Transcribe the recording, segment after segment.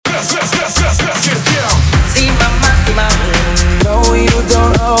See my no, you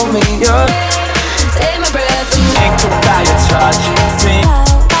don't owe me your. Take my breath away. Ain't about your touch me.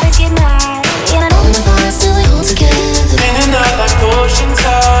 Bodies get mad, and I know the bars still hold together. In and out like ocean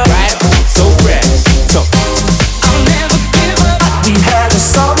tide. Right, so red, so I'll never give up. We had a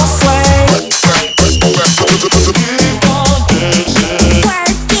summer flame. Keep on dancing. Work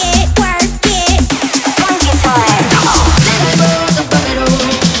it, funky for it.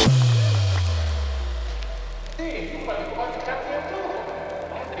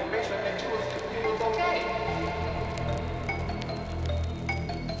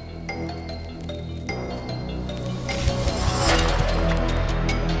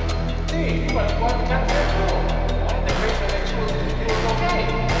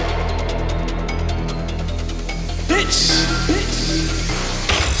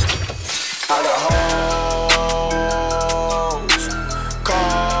 I got hoes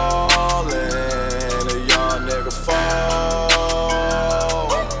calling a young nigga phone.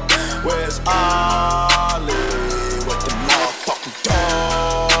 Where's Ollie with the motherfucking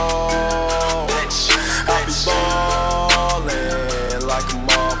dog? I be ballin' like a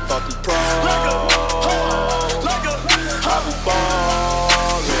motherfucking pro. I be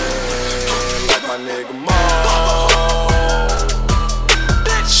ballin' like my nigga Mo.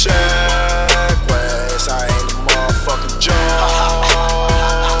 Check West, I ain't the motherfucking Joe.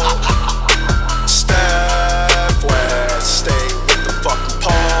 Step West, stay with the fucking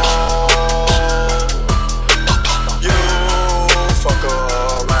pole. You fuck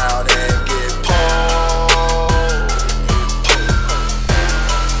around and get pulled.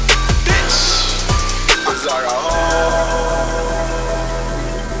 Bitch, 'cause I got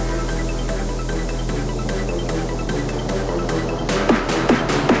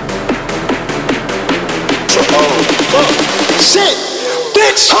shit,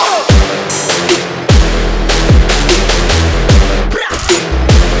 bitch!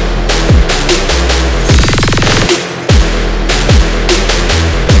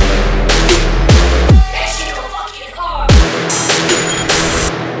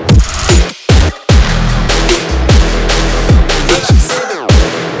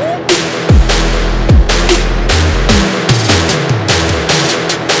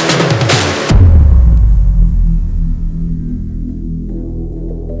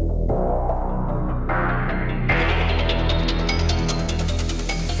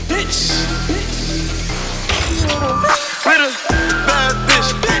 With a bad bitch,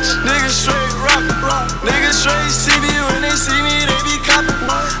 niggas straight rockin'. Niggas straight see me when they see me, they be coppin'.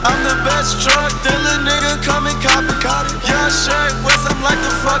 I'm the best drug dealer, nigga, come and cop it. Yeah, straight West, I'm like the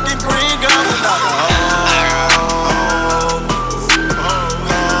fucking Green Goblin.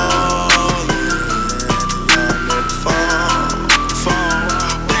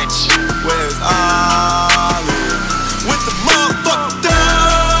 Where's Ollie with the motherfucking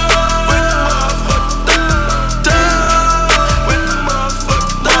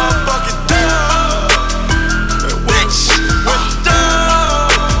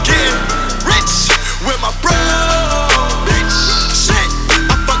bro, bitch, shit,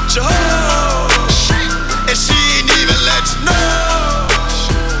 I fucked your hoe.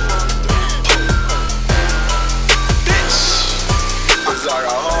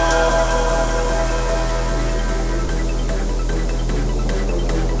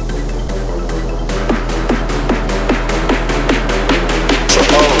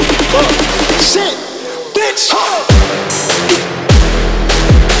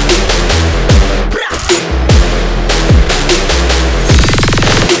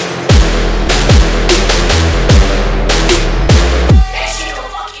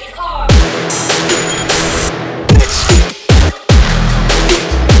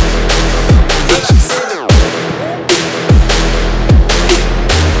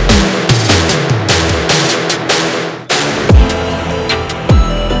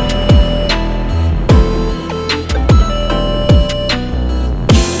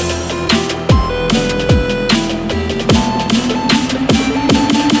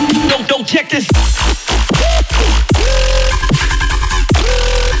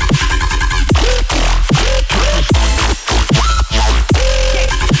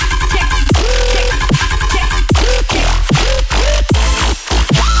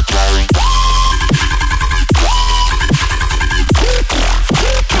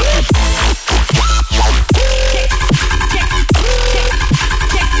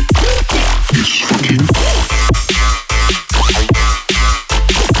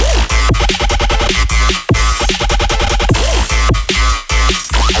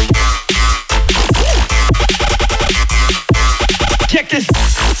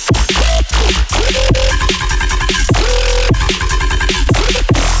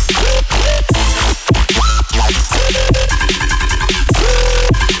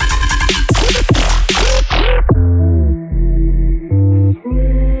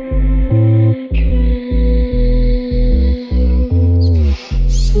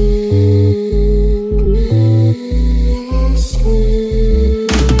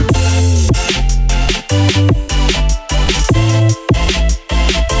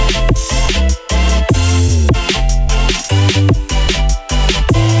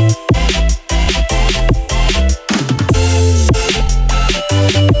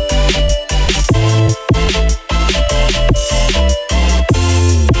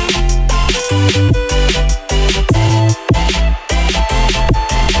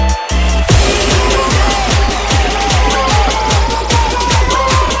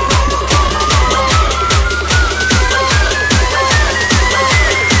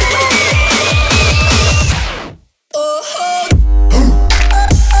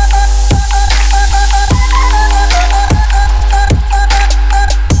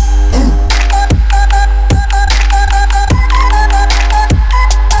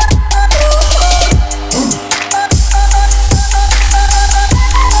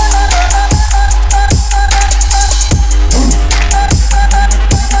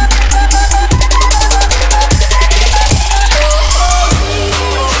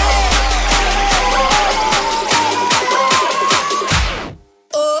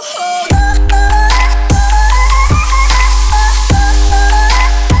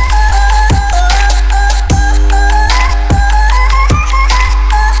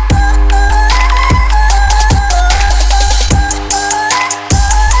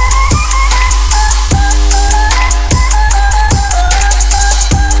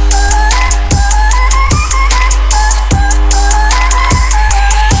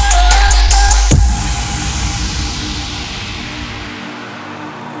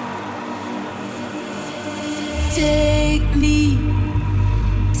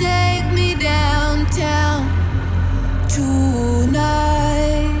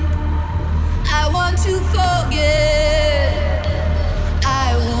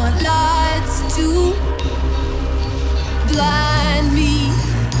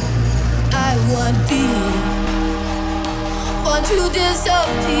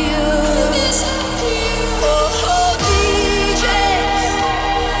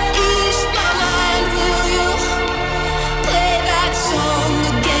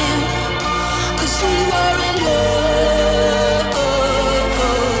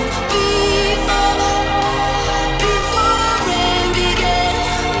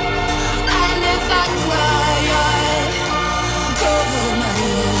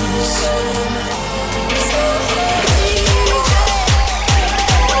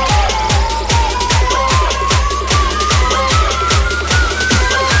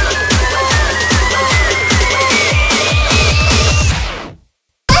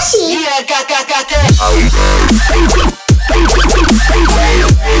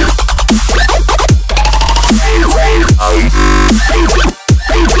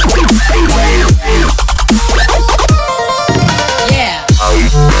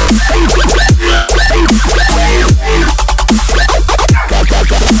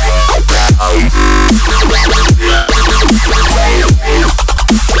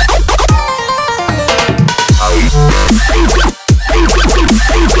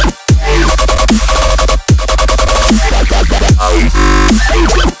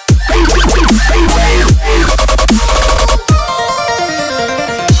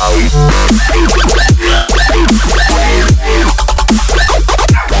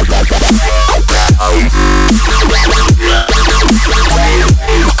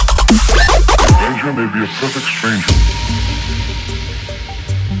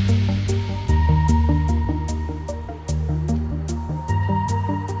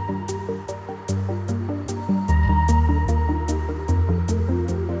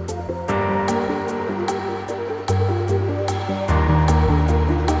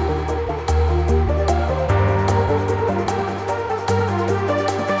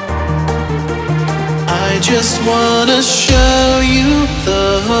 just wanna show you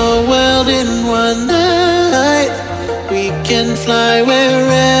the whole world in one night. We can fly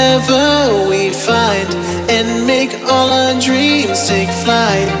wherever we find and make all our dreams take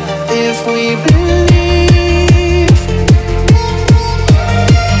flight if we believe.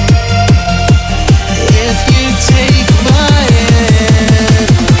 If you take my hand,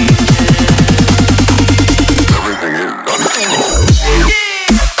 everything is done. Yeah.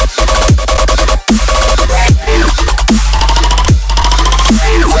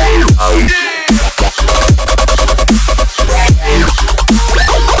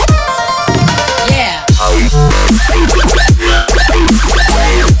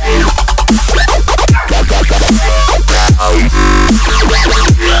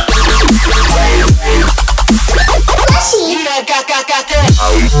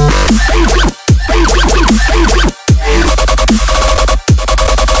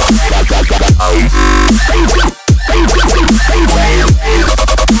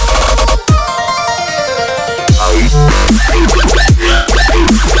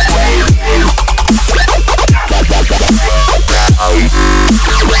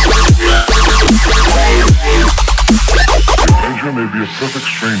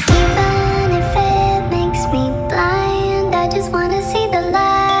 Even if it makes me blind, I just wanna see the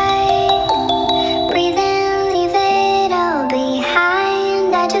light. Breathe in, leave it all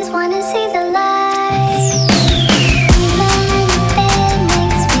behind. I just wanna see the light. Even if it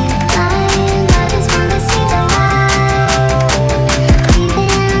makes me blind, I just wanna see the light. Breathe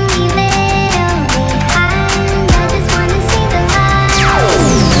in, leave it all behind. I just wanna see the light.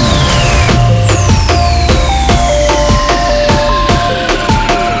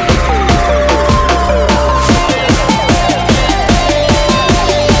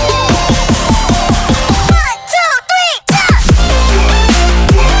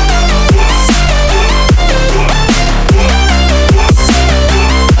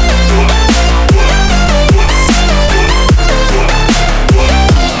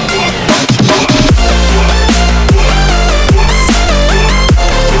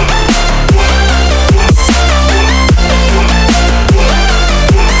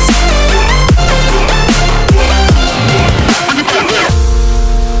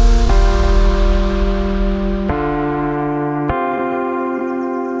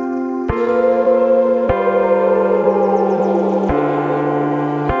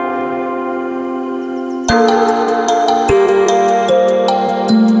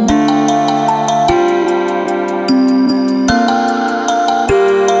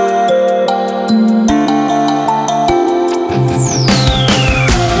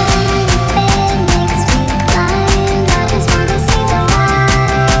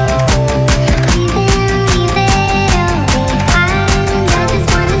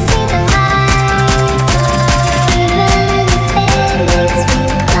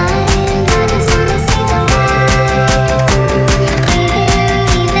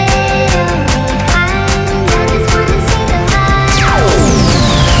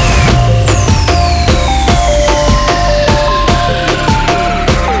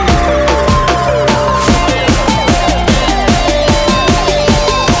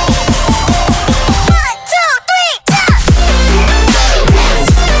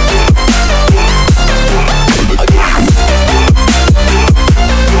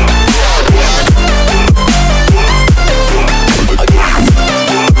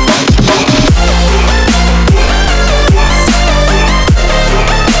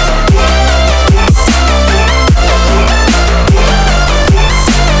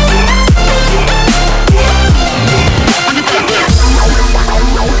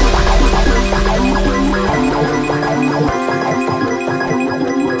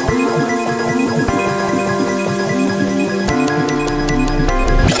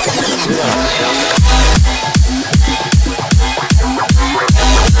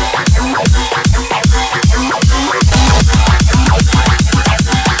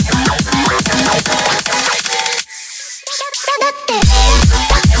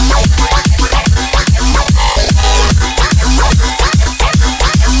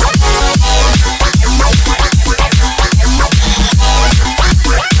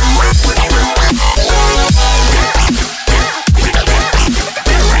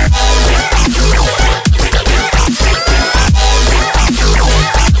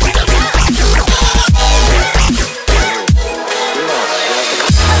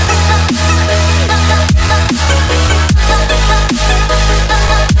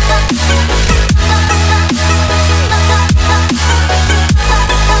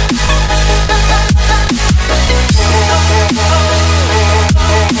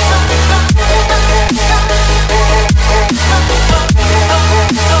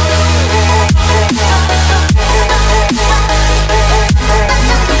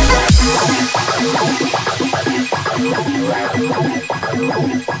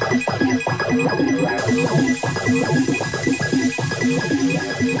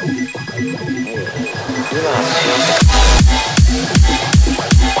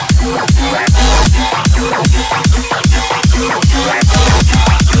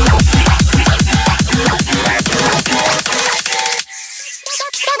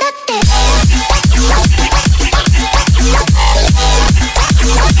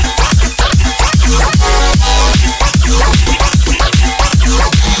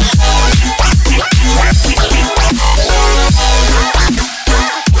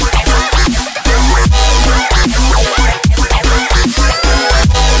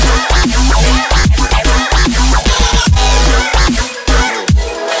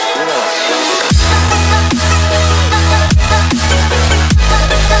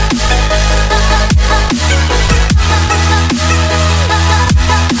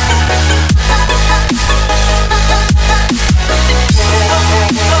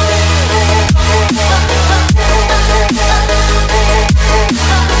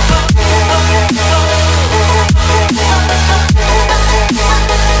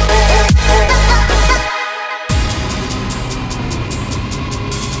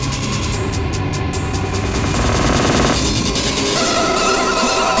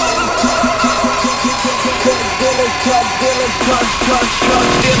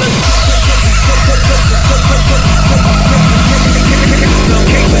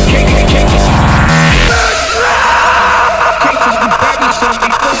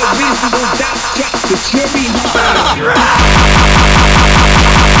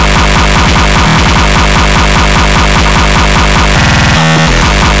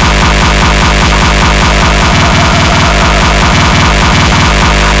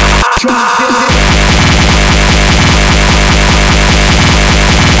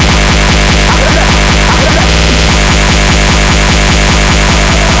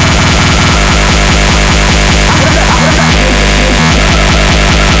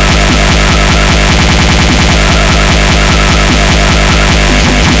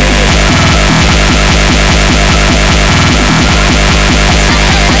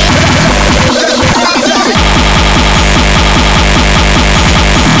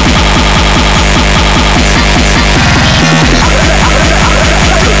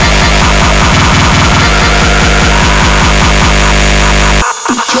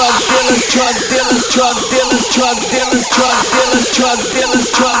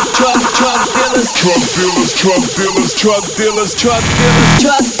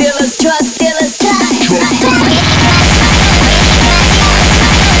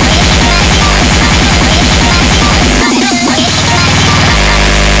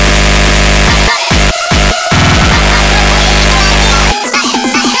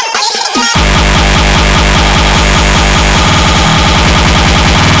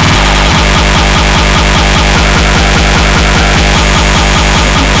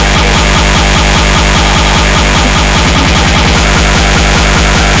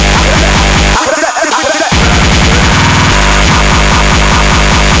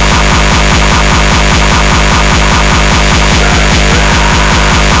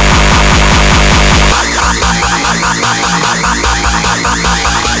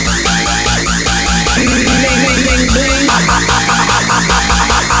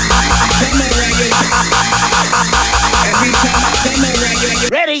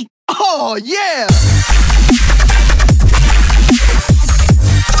 Ready? Oh, yeah!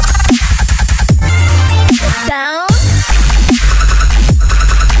 Down.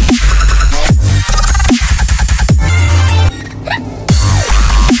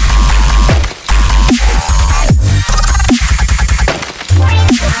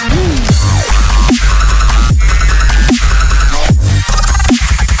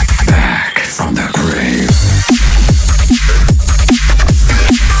 Back from the grave.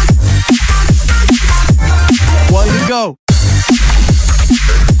 Way to go!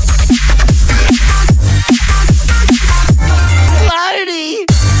 Lady!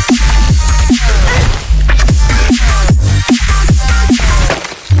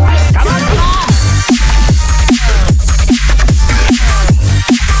 Come on, come on!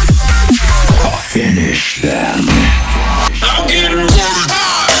 Finish them. I'm getting ready.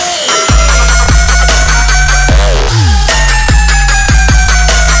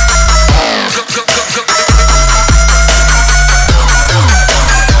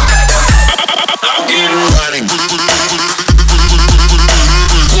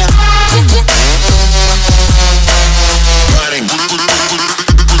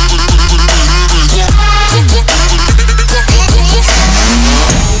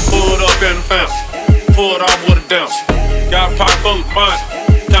 Pulled off with a dance. Got pop full of money.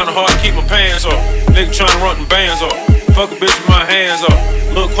 Kinda hard to keep my pants off. Nigga tryna run them bands off. Fuck a bitch with my hands off.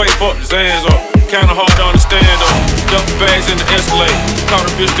 Lil' Quake fuck his hands off. Kinda hard to understand though. Duffel bags in the Escalade. Caught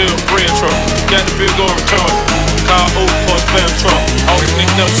a bitch there with a friend truck. Got the big old retard. Call over for a spam truck. All these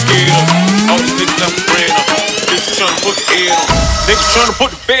niggas never scared of. All these niggas never afraid of. Niggas tryna put the head on. Niggas tryna put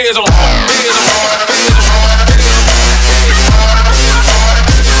the feds on.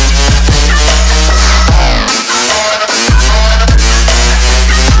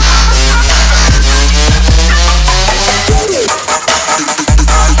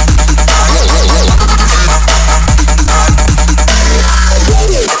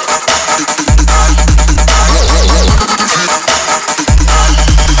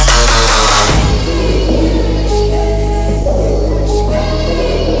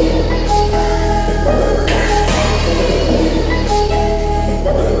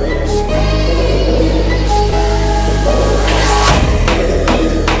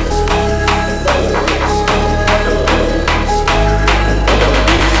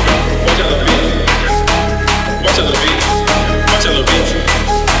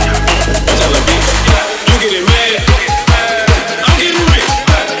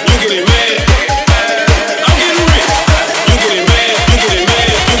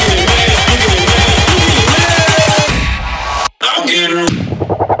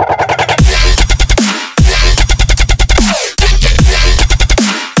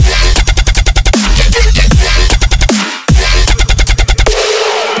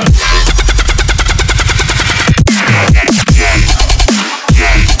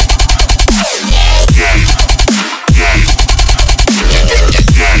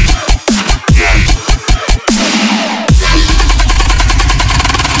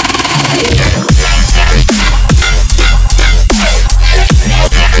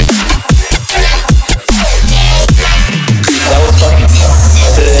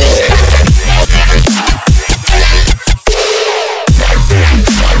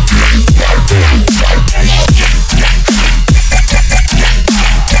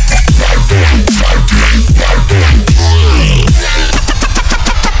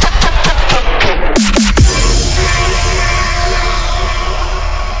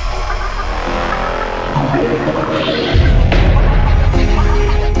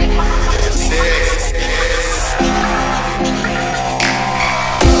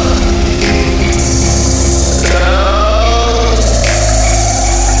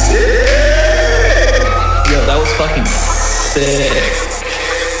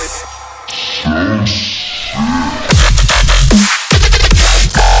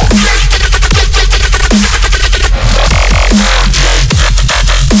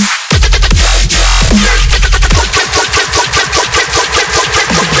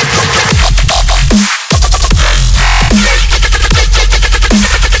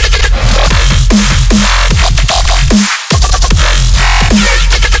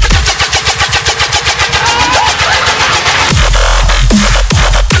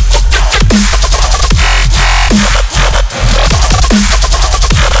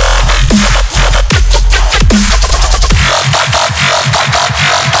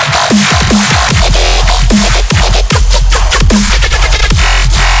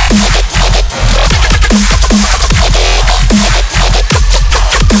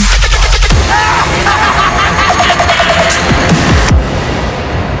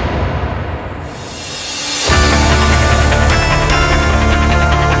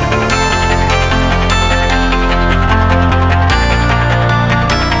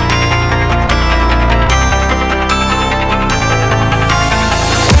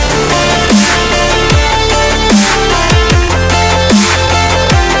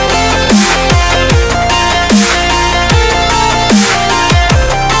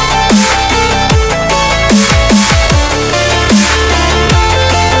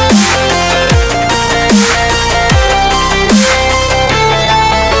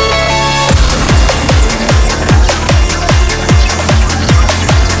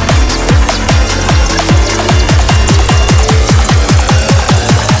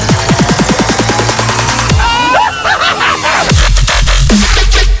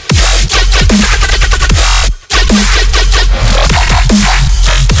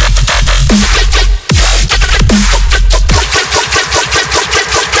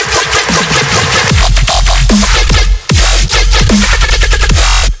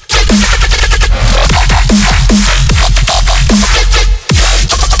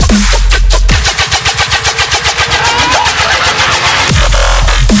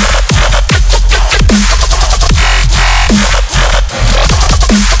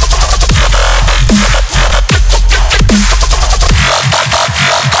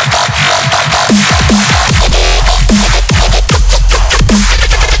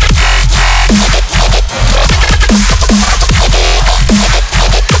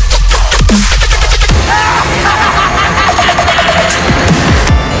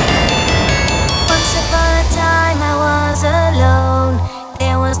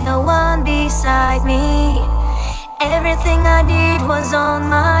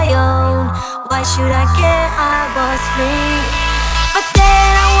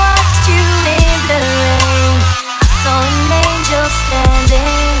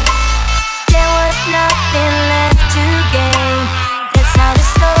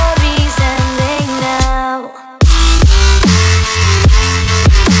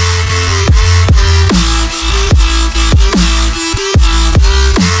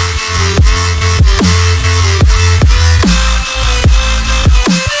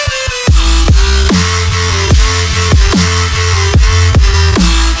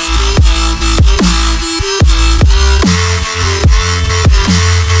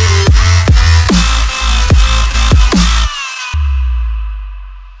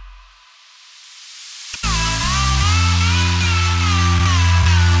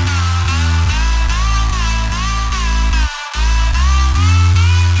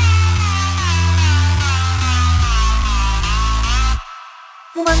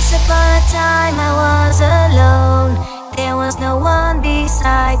 Once upon a time I was alone. There was no one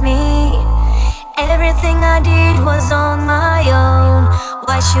beside me. Everything I did was on my own.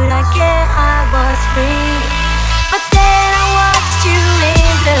 Why should I care? I was free. But then I watched you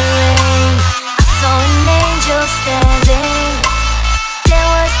in the rain. I saw an angel standing. There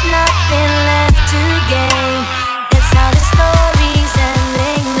was nothing left to gain. That's how the story's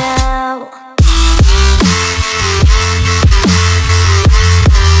ending now.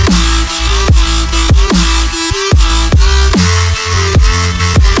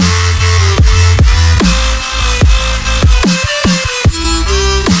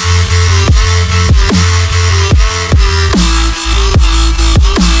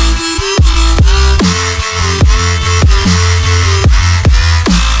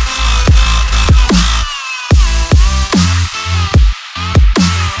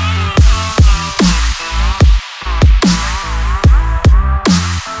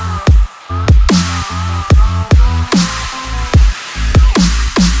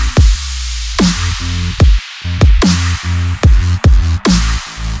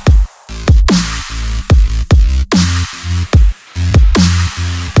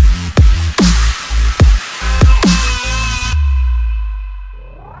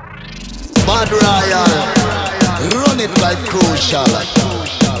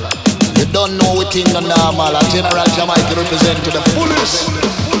 You don't know what thing the normal. A General Jamaica represent to the fullest.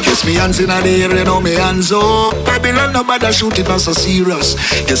 Yes, me hands in the air, you know me hands up. Babylon, nobody shoot it, not so serious.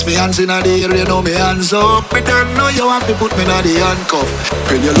 Yes, me hands in the air, you know me hands up. Me don't know you have to put me in the handcuff.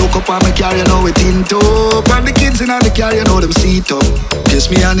 When you look up on me car, you know it in top. And the kids in the car, you know them seat up.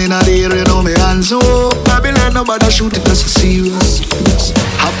 Yes, me hand in the air, you know me hands up. Babylon, nobody shoot it, not so serious.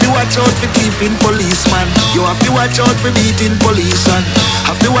 Have to watch out for thief in policeman. You have to watch out for beating policeman.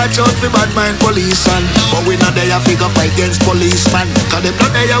 Have to watch out for bad mind policeman. But we not there figure fight against policeman. Cause them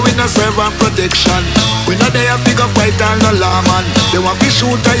not there with no servant protection. We not there figure fight and no lawman. They want to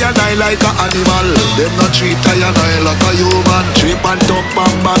shoot I and I like an animal. Them not treat I and I like a human. Trip and top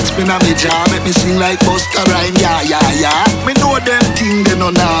and back spin on me jaw. Make me sing like Busta Rhyme, yeah, yeah, yeah. Me know them thing they no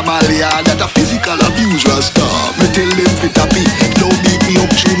normal, yeah. That a physical abuse was stop. Me tell them fit a beat. Don't beat me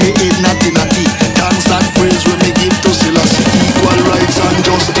up through me head, natty. Thanks and praise when me give to Selassie. Equal rights and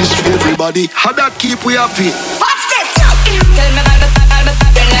justice to everybody. How that keep we happy? Watch this! Tell me about the style,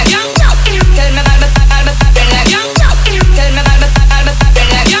 like you. Tell me about the style, like you. Tell me about the style,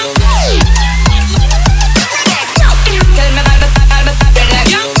 like you. Tell me about the style,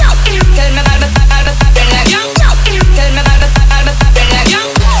 like you. Tell me about the style, like you. Tell me about the style, like you.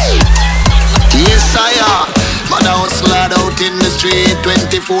 Yes, I am. Man, I hustle hard out in the street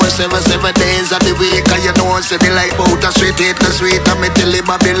 24/7, 7 days of the week. And you know, say the life out the street ain't no sweet. And me tell the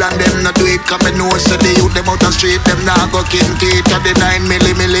Babylon them not do it. Cause me know, say the youth them out the street. Them not go kin teeth. And the 9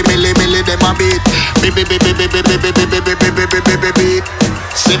 milli them a beat. Beat.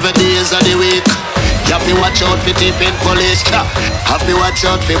 7 days of the week. You have to watch out for thief in police. Have to watch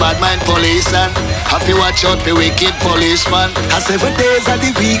out for bad mind police. And have to watch out for wicked policeman. And 7 days of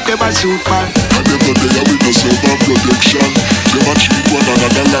the week them a shoot man. And them not there with no servant protection. Them a treat one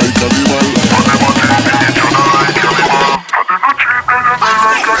another like animal. And them a treat each other like animal. And them a treat another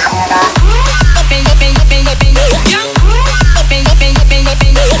like a human.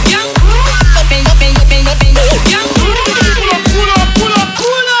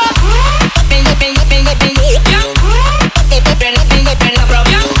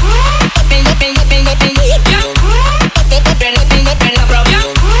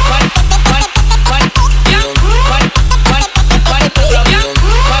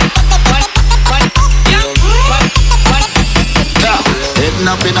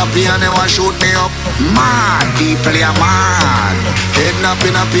 Up here and they want shoot me up. Mad people, yeah, mad. Heading up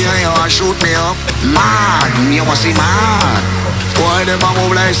and you want shoot me up. Mad, you must see mad. Boy, them a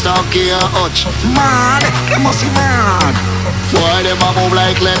move like Stocky and Hutch. Mad, you must see mad. Boy, them a move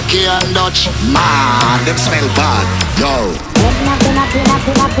like Lemke and Dutch. Mad, them smell bad. Yo. Heading up and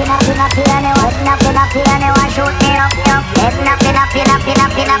you want shoot me up. Heading up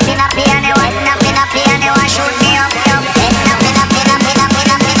and you want shoot me up.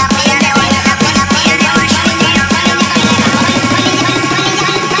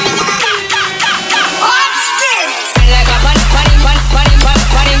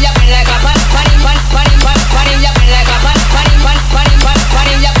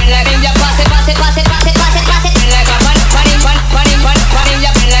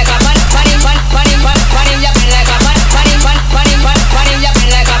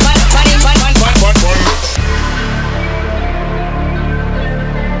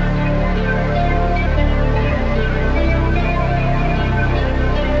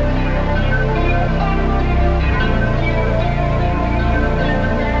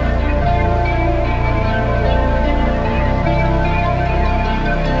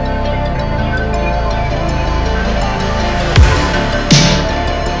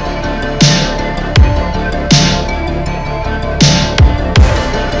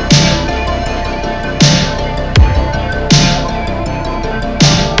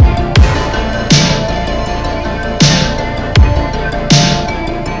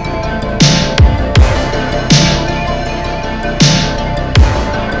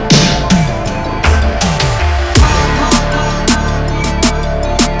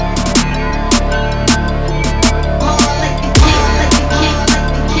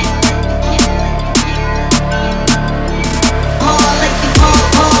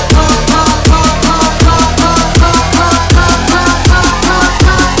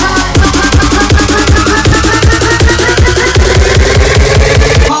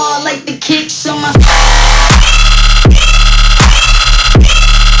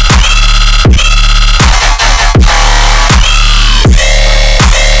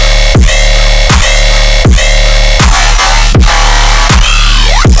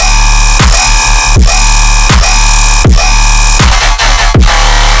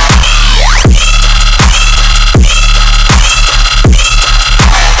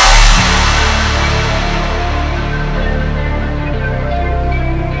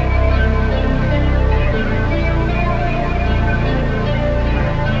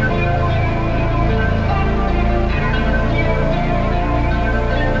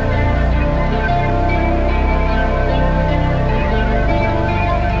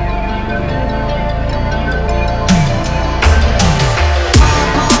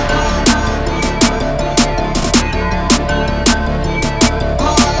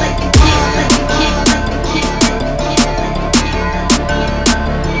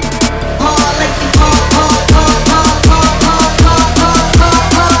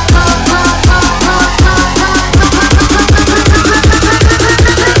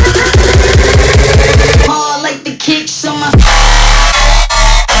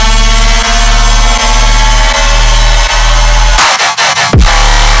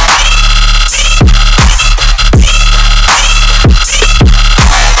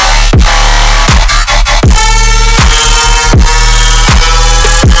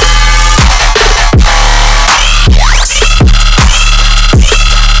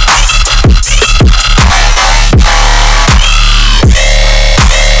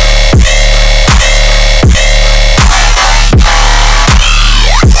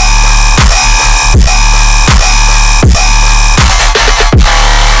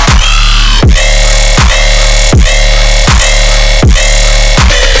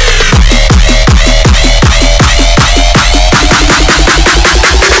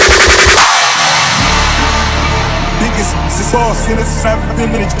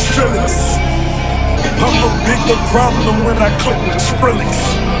 problem when I click with the Skrillex.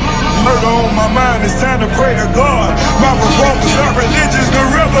 Murder on my mind, it's time to pray to God. My revolver's not religious, the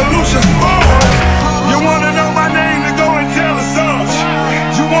revolution's born. You wanna know my name, then go and tell the Sarge.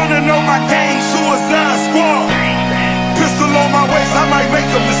 You wanna know my gang, Suicide Squad. Pistol on my waist, I might make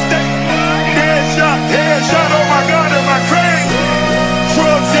a mistake. Headshot, oh my God, am I crazy?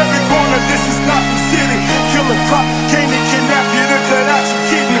 Drugs every corner, this is Gotham City. Killer cop, came to kidnap you to cut out your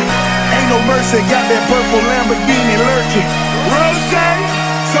kidney. Ain't no mercy, got that purple Lamborghini lurking. Rose,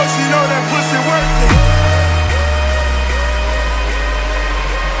 so she know that pussy worth it.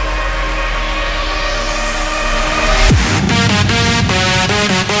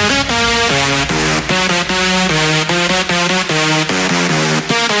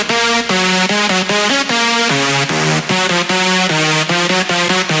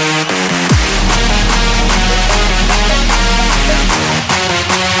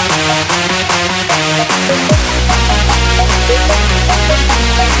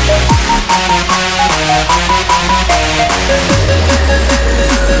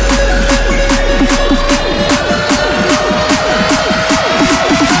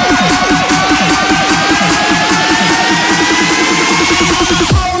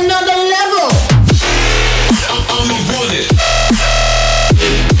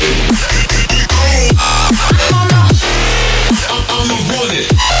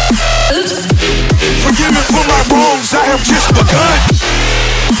 Forgive me for my wrongs, I have just begun.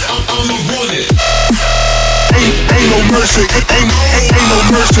 Ain't no mercy, ain't no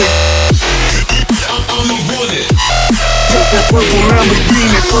mercy. That purple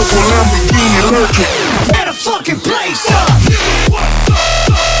Lamborghini lurking. At a fucking place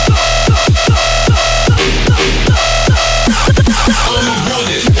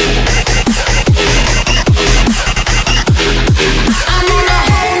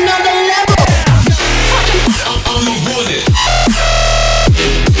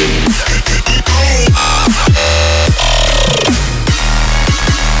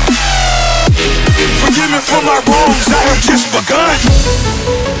for my wrongs, I have just begun.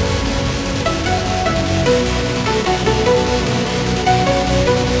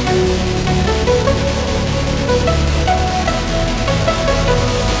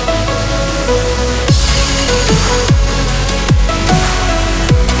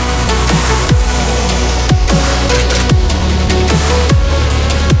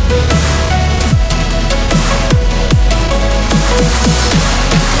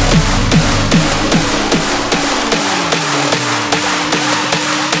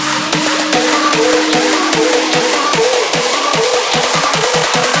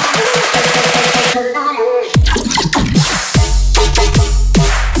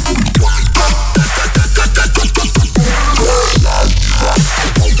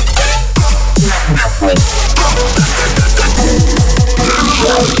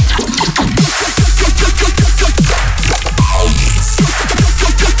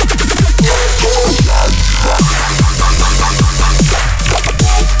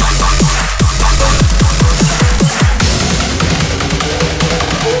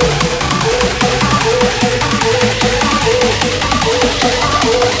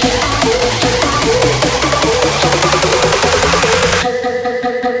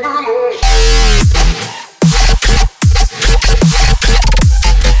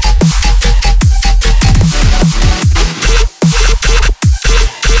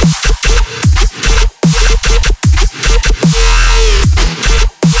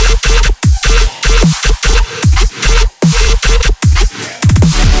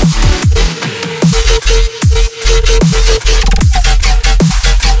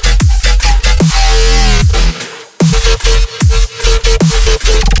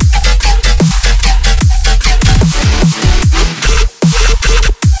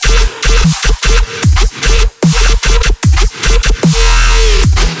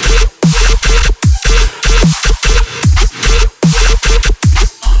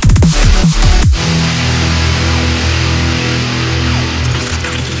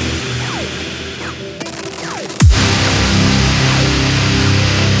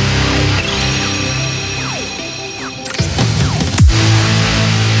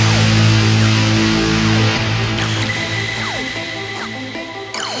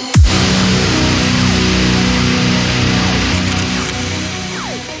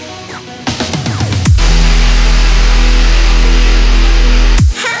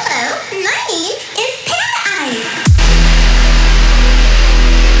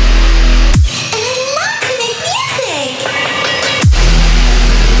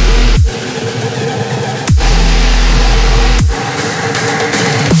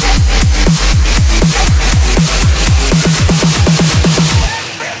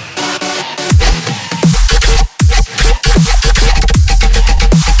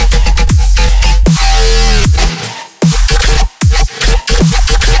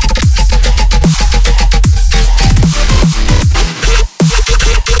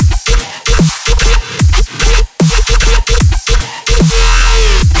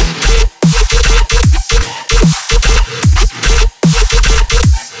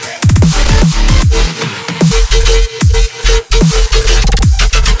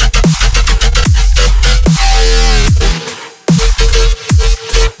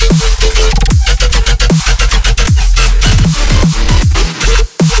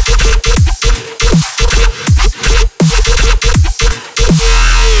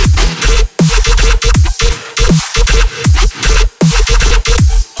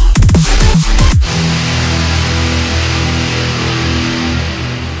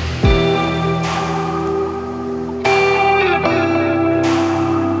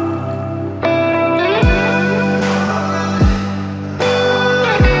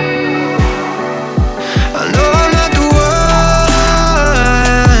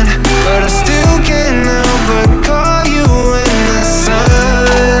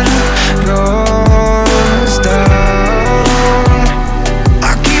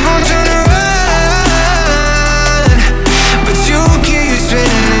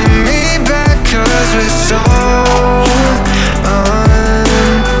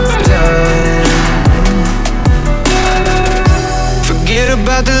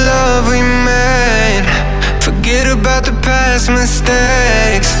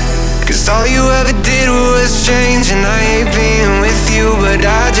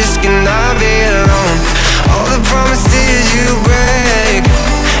 just cannot be alone. All the promises you break,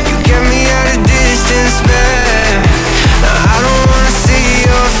 you get me at a distance, babe. Now I don't wanna see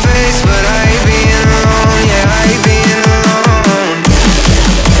your face, but I hate being alone, yeah, I hate being alone.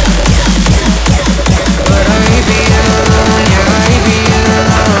 But I hate being alone, yeah, I hate being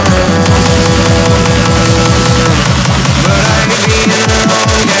alone. But I hate being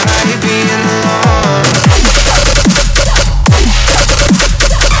alone, yeah, I hate being alone.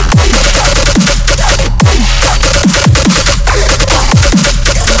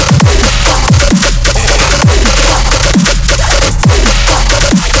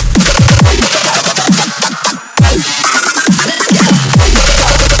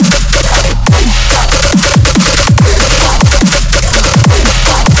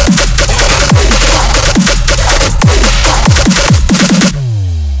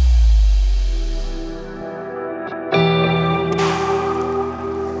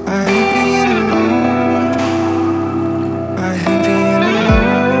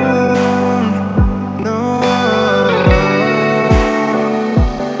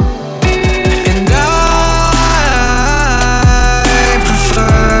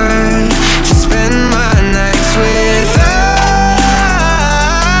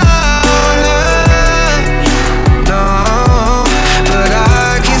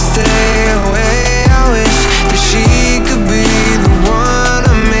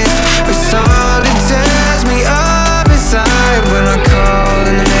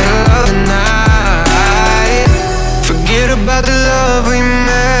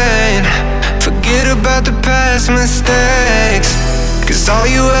 Mistakes, 'cause all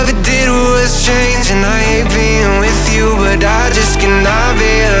you ever did was change. And I hate being with you, but I just cannot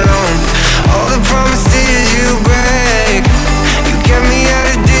be alone. All the promises you break, you get me at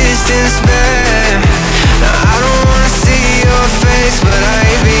a distance, babe. Now I don't wanna see your face, but I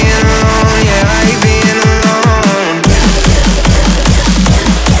hate being alone, yeah, I hate being alone.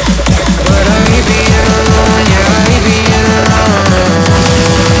 But I hate being alone, yeah, I hate being alone.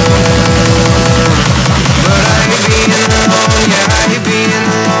 But I hate being alone, yeah, I hate being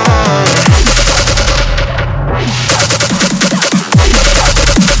alone.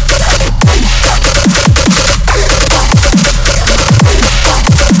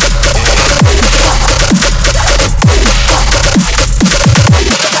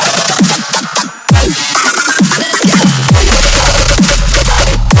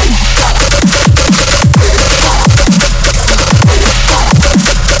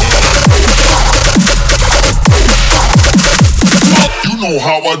 You know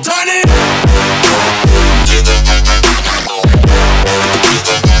how I done it.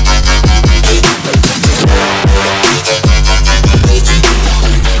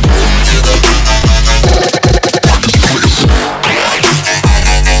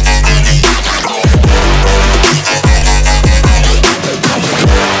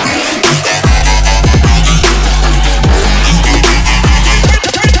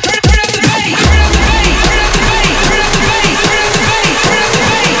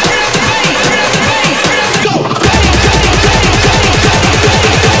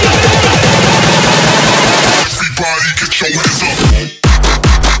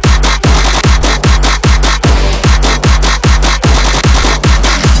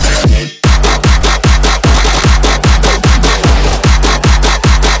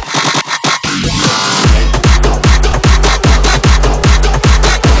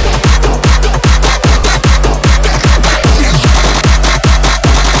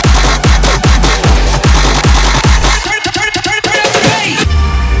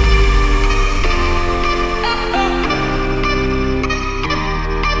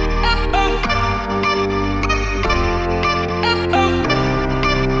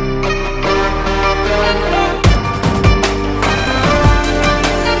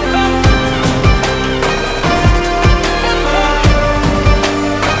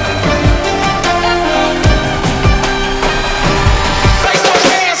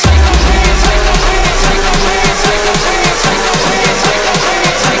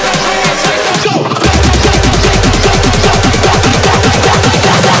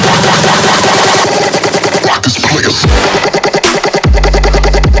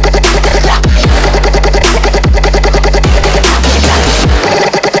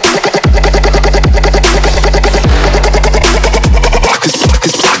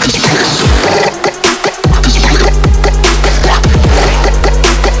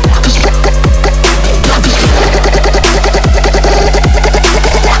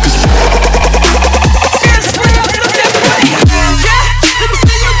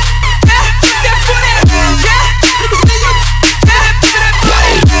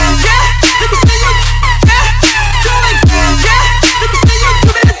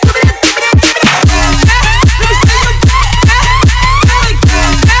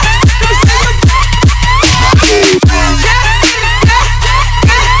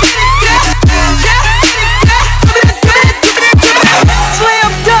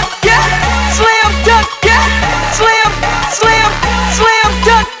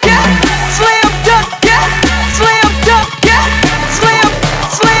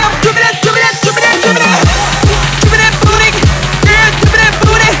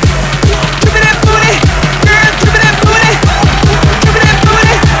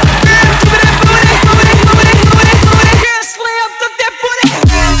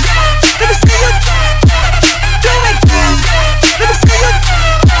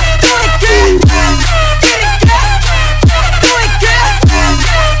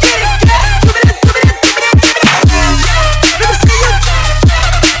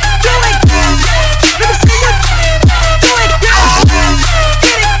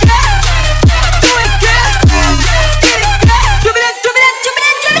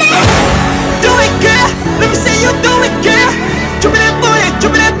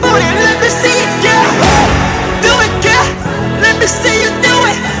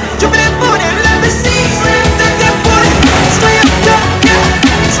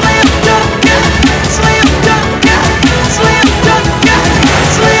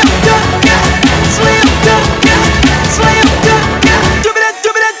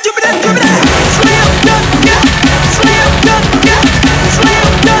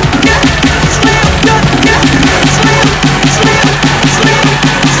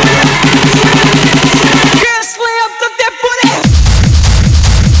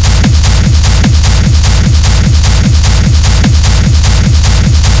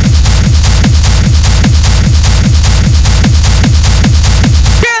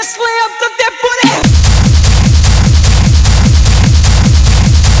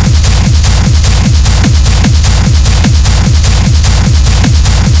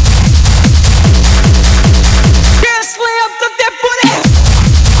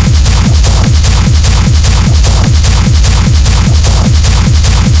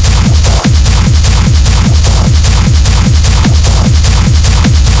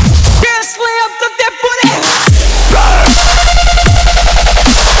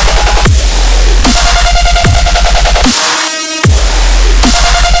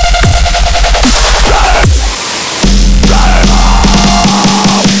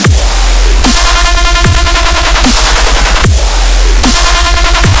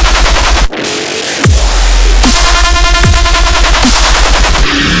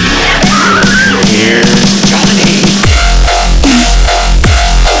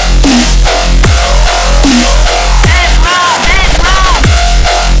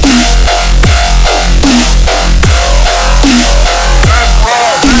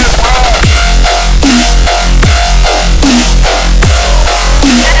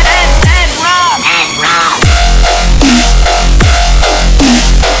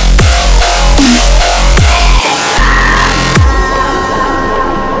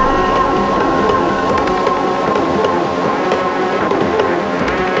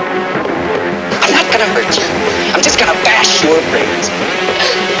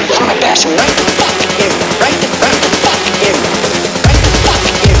 passion right the fuck here, right the fuck here, right the fuck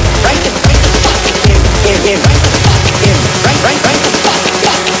here, right the fuck here, right the fuck here,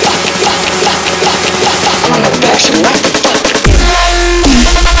 right the fuck, I want the passion right the fuck here.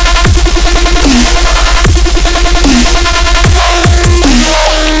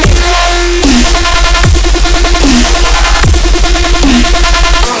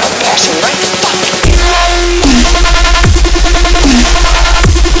 Passion right the fuck here.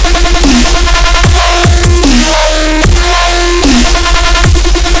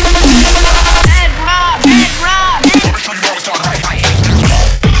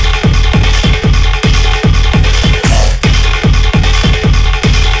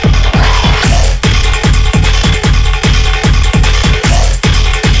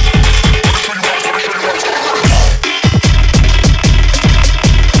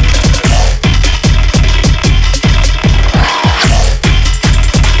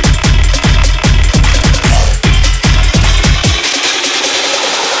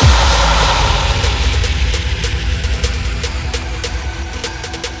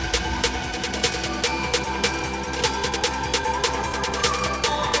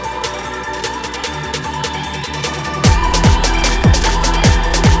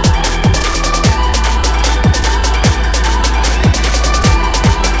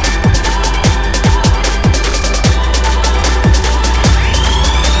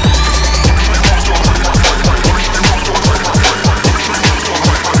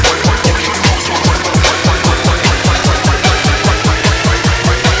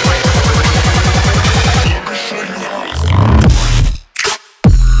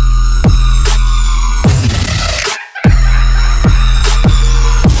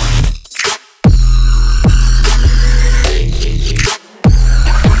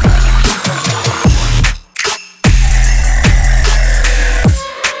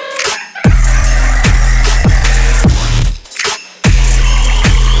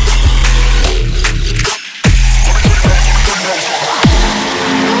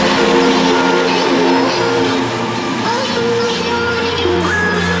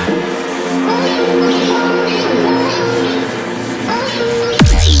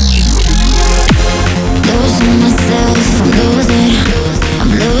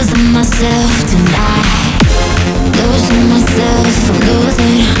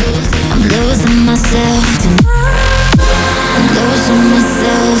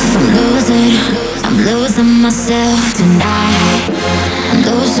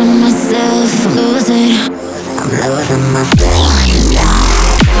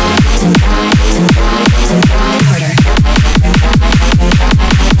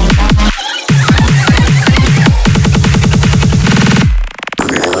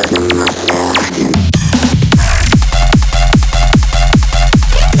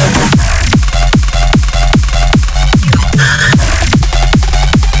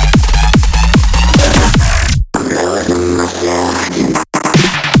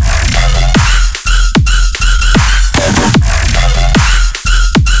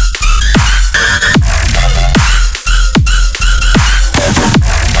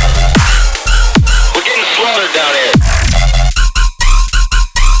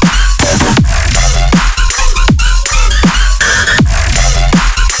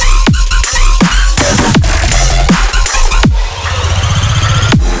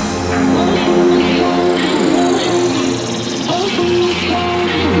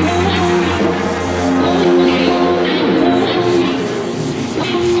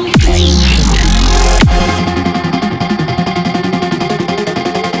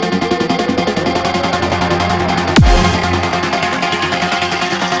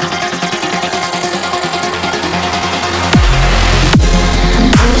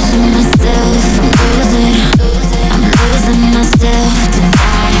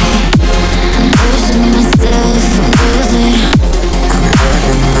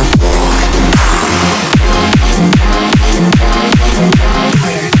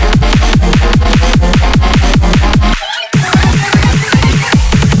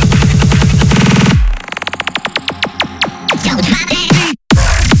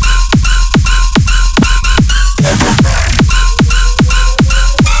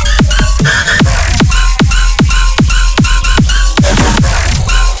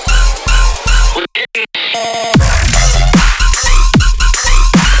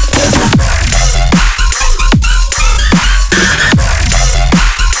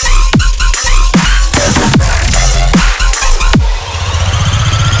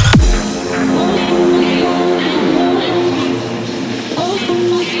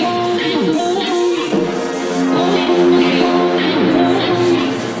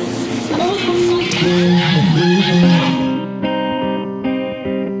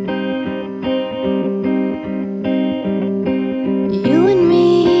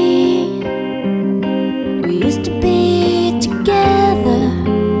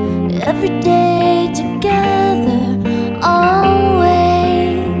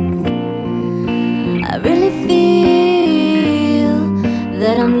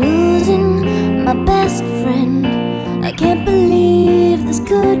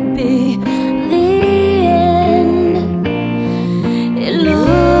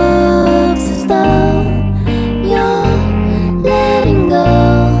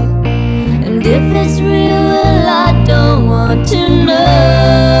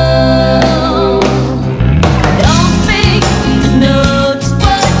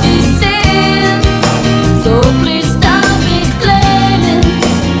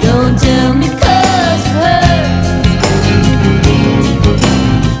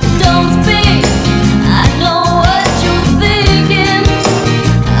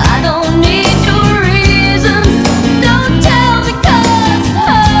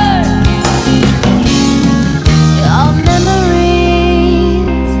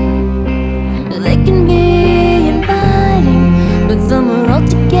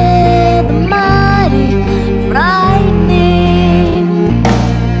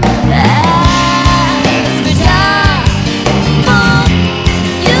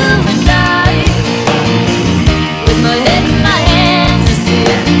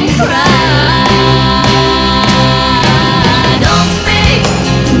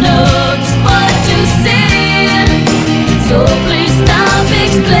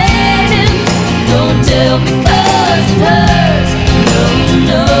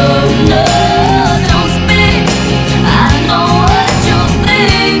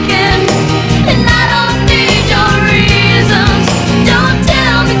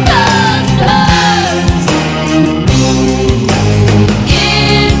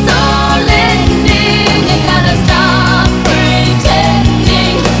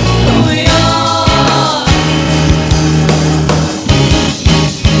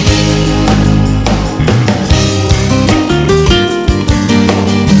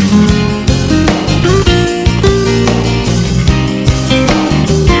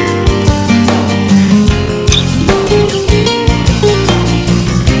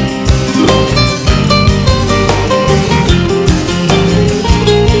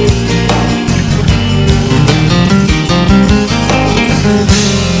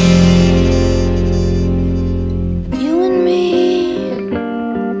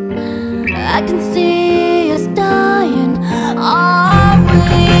 I can see